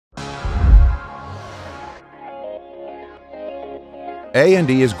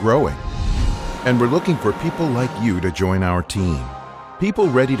A&E is growing, and we're looking for people like you to join our team. People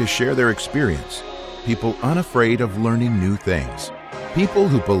ready to share their experience. People unafraid of learning new things. People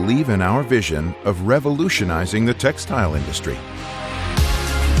who believe in our vision of revolutionizing the textile industry.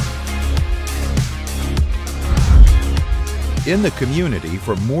 In the community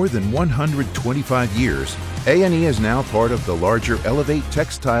for more than 125 years, A&E is now part of the larger Elevate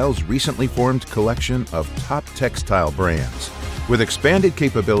Textiles recently formed collection of top textile brands. With expanded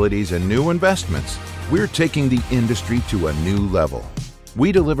capabilities and new investments, we're taking the industry to a new level.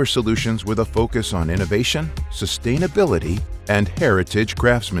 We deliver solutions with a focus on innovation, sustainability, and heritage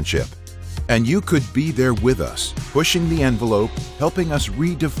craftsmanship. And you could be there with us, pushing the envelope, helping us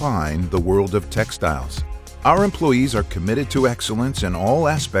redefine the world of textiles. Our employees are committed to excellence in all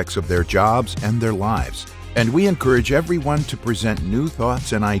aspects of their jobs and their lives, and we encourage everyone to present new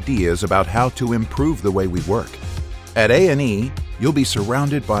thoughts and ideas about how to improve the way we work. At A&E, you'll be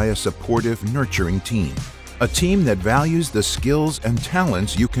surrounded by a supportive, nurturing team. A team that values the skills and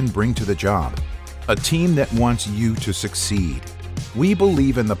talents you can bring to the job. A team that wants you to succeed. We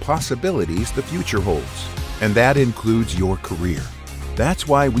believe in the possibilities the future holds, and that includes your career. That's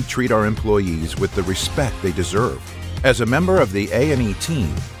why we treat our employees with the respect they deserve. As a member of the A&E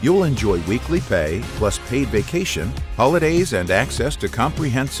team, you'll enjoy weekly pay plus paid vacation, holidays, and access to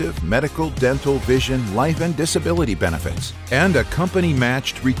comprehensive medical, dental, vision, life, and disability benefits, and a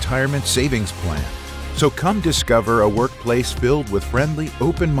company-matched retirement savings plan. So come discover a workplace filled with friendly,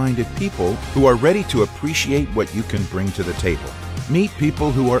 open-minded people who are ready to appreciate what you can bring to the table. Meet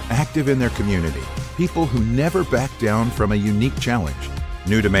people who are active in their community, people who never back down from a unique challenge.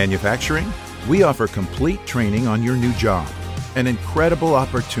 New to manufacturing? We offer complete training on your new job. An incredible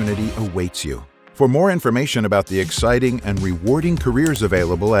opportunity awaits you. For more information about the exciting and rewarding careers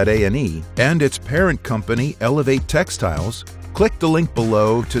available at A&E and its parent company, Elevate Textiles, click the link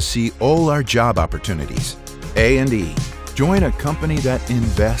below to see all our job opportunities. A&E. Join a company that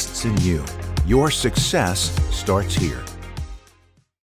invests in you. Your success starts here.